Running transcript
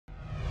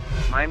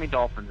Miami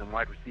Dolphins and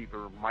wide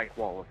receiver Mike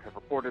Wallace have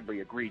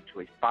reportedly agreed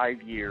to a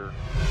 5-year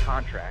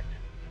contract,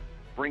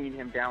 bringing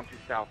him down to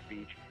South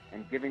Beach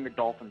and giving the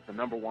Dolphins the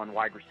number one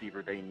wide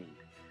receiver they need.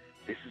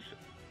 This is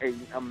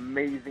an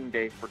amazing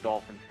day for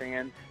Dolphins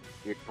fans.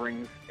 It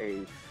brings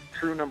a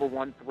true number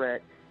one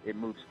threat. It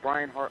moves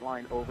Brian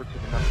Hartline over to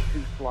the number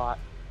 2 slot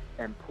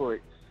and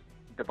puts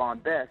Devon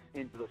Best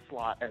into the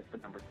slot as the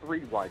number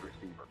 3 wide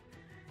receiver.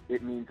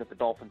 It means that the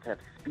Dolphins have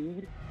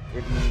speed.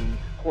 It means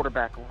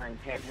quarterback Ryan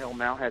Tannehill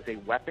now has a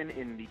weapon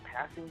in the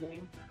passing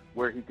game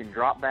where he can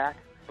drop back,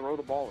 throw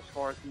the ball as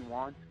far as he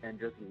wants, and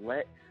just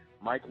let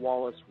Mike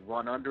Wallace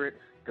run under it,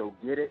 go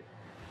get it.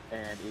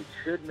 And it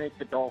should make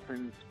the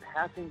Dolphins'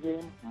 passing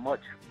game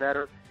much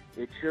better.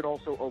 It should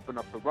also open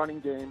up the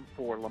running game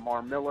for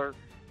Lamar Miller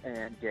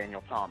and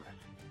Daniel Thomas.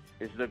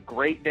 This is a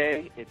great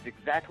day. It's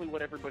exactly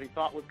what everybody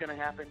thought was going to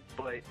happen,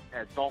 but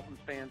as Dolphins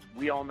fans,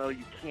 we all know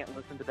you can't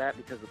listen to that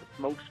because of the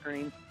smoke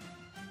screen.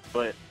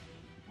 But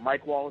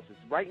Mike Wallace is,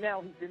 right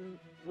now, he's in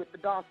with the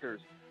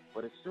doctors,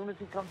 but as soon as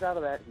he comes out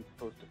of that, he's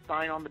supposed to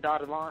sign on the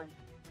dotted line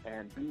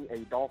and be a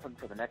Dolphin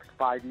for the next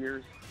 5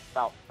 years,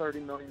 about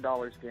 $30 million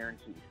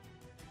guaranteed.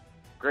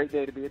 Great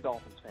day to be a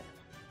Dolphins fan.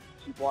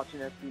 Keep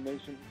watching SB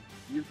Nation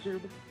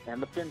YouTube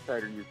and the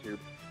Phinsider YouTube,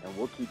 and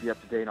we'll keep you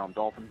up to date on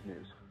Dolphins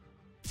news.